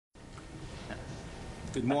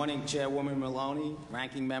Good morning, Chairwoman Maloney,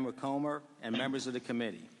 Ranking Member Comer, and members of the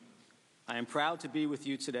committee. I am proud to be with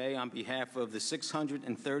you today on behalf of the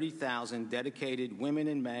 630,000 dedicated women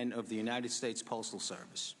and men of the United States Postal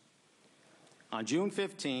Service. On June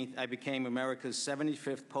 15th, I became America's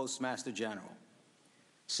 75th Postmaster General.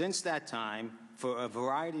 Since that time, for a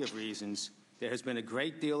variety of reasons, there has been a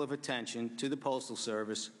great deal of attention to the Postal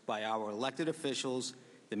Service by our elected officials,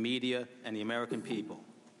 the media, and the American people.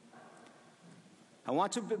 I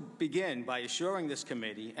want to begin by assuring this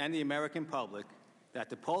committee and the American public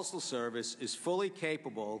that the Postal Service is fully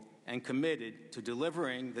capable and committed to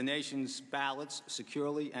delivering the nation's ballots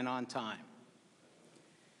securely and on time.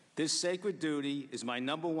 This sacred duty is my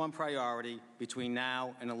 #1 priority between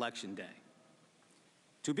now and Election Day.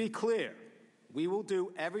 To be clear, we will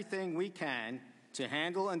do everything we can to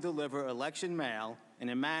handle and deliver election mail in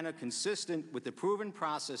a manner consistent with the proven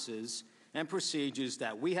processes and procedures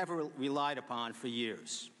that we have relied upon for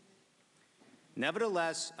years.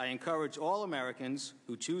 Nevertheless, I encourage all Americans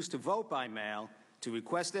who choose to vote by mail to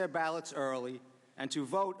request their ballots early and to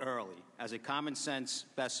vote early as a common-sense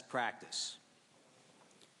best practice.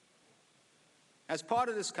 As part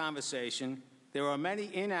of this conversation, there are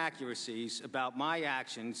many inaccuracies about my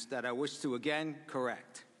actions that I wish to again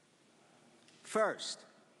correct. First,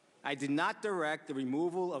 I did not direct the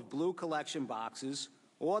removal of blue collection boxes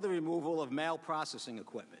or the removal of mail processing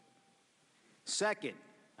equipment. Second,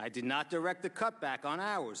 I did not direct the cutback on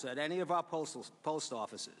hours at any of our post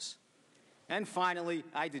offices. And finally,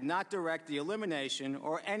 I did not direct the elimination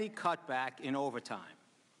or any cutback in overtime.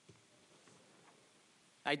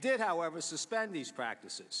 I did, however, suspend these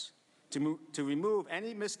practices to remove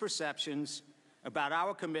any misperceptions about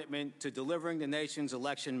our commitment to delivering the nation's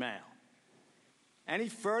election mail. Any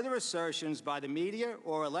further assertions by the media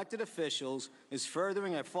or elected officials is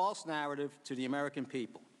furthering a false narrative to the American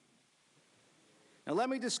people. Now, let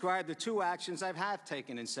me describe the two actions I have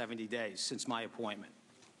taken in 70 days since my appointment.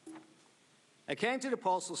 I came to the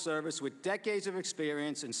Postal Service with decades of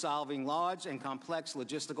experience in solving large and complex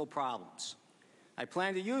logistical problems. I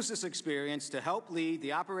plan to use this experience to help lead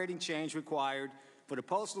the operating change required for the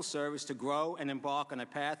Postal Service to grow and embark on a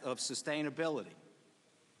path of sustainability.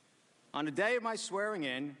 On the day of my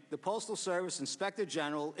swearing-in, the Postal Service Inspector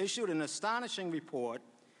General issued an astonishing report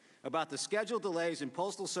about the scheduled delays in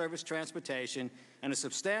Postal Service transportation and the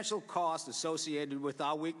substantial cost associated with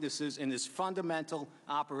our weaknesses in this fundamental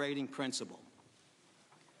operating principle.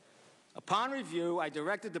 Upon review, I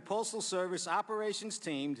directed the Postal Service operations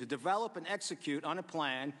team to develop and execute on a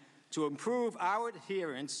plan to improve our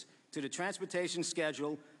adherence to the transportation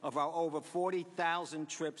schedule of our over 40,000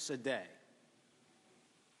 trips a day.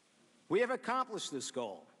 We have accomplished this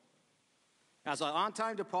goal, as our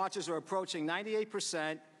on-time departures are approaching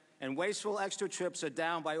 98% and wasteful extra trips are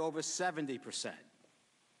down by over 70%.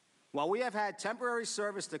 While we have had temporary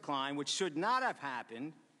service decline, which should not have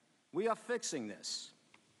happened, we are fixing this.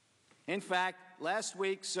 In fact, last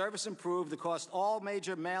week, service improved across all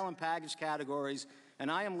major mail and package categories,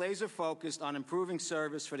 and I am laser-focused on improving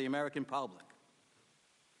service for the American public.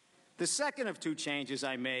 The second of two changes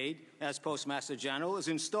I made as Postmaster General is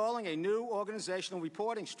installing a new organizational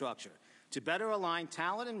reporting structure to better align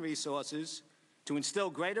talent and resources, to instill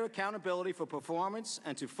greater accountability for performance,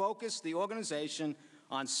 and to focus the organization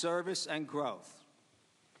on service and growth.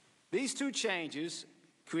 These two changes,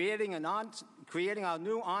 creating our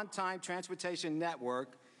new on-time transportation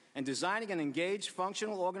network and designing an engaged,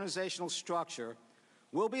 functional organizational structure,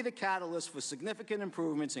 will be the catalyst for significant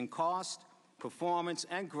improvements in cost, performance,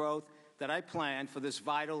 and growth that I plan for this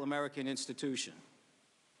vital American institution.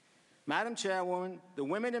 Madam Chairwoman, the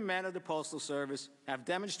women and men of the Postal Service have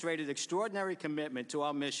demonstrated extraordinary commitment to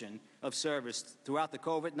our mission of service throughout the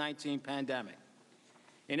COVID-19 pandemic.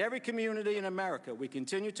 In every community in America, we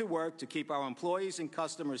continue to work to keep our employees and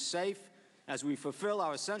customers safe as we fulfill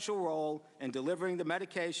our essential role in delivering the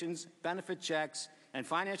medications, benefit checks, and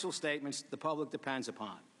financial statements the public depends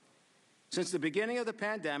upon. Since the beginning of the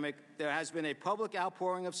pandemic, there has been a public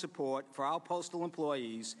outpouring of support for our postal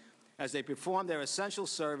employees as they perform their essential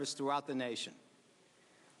service throughout the nation.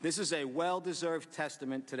 This is a well-deserved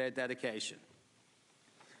testament to their dedication.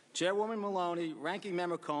 Chairwoman Maloney, Ranking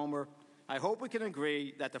Member Comer, I hope we can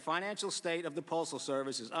agree that the financial state of the Postal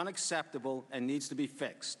Service is unacceptable and needs to be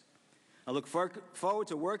fixed. I look forward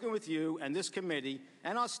to working with you and this committee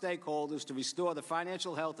and our stakeholders to restore the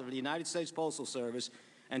financial health of the United States Postal Service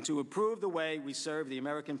and to improve the way we serve the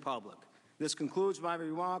American public. This concludes my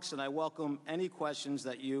remarks, and I welcome any questions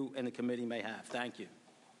that you and the committee may have. Thank you.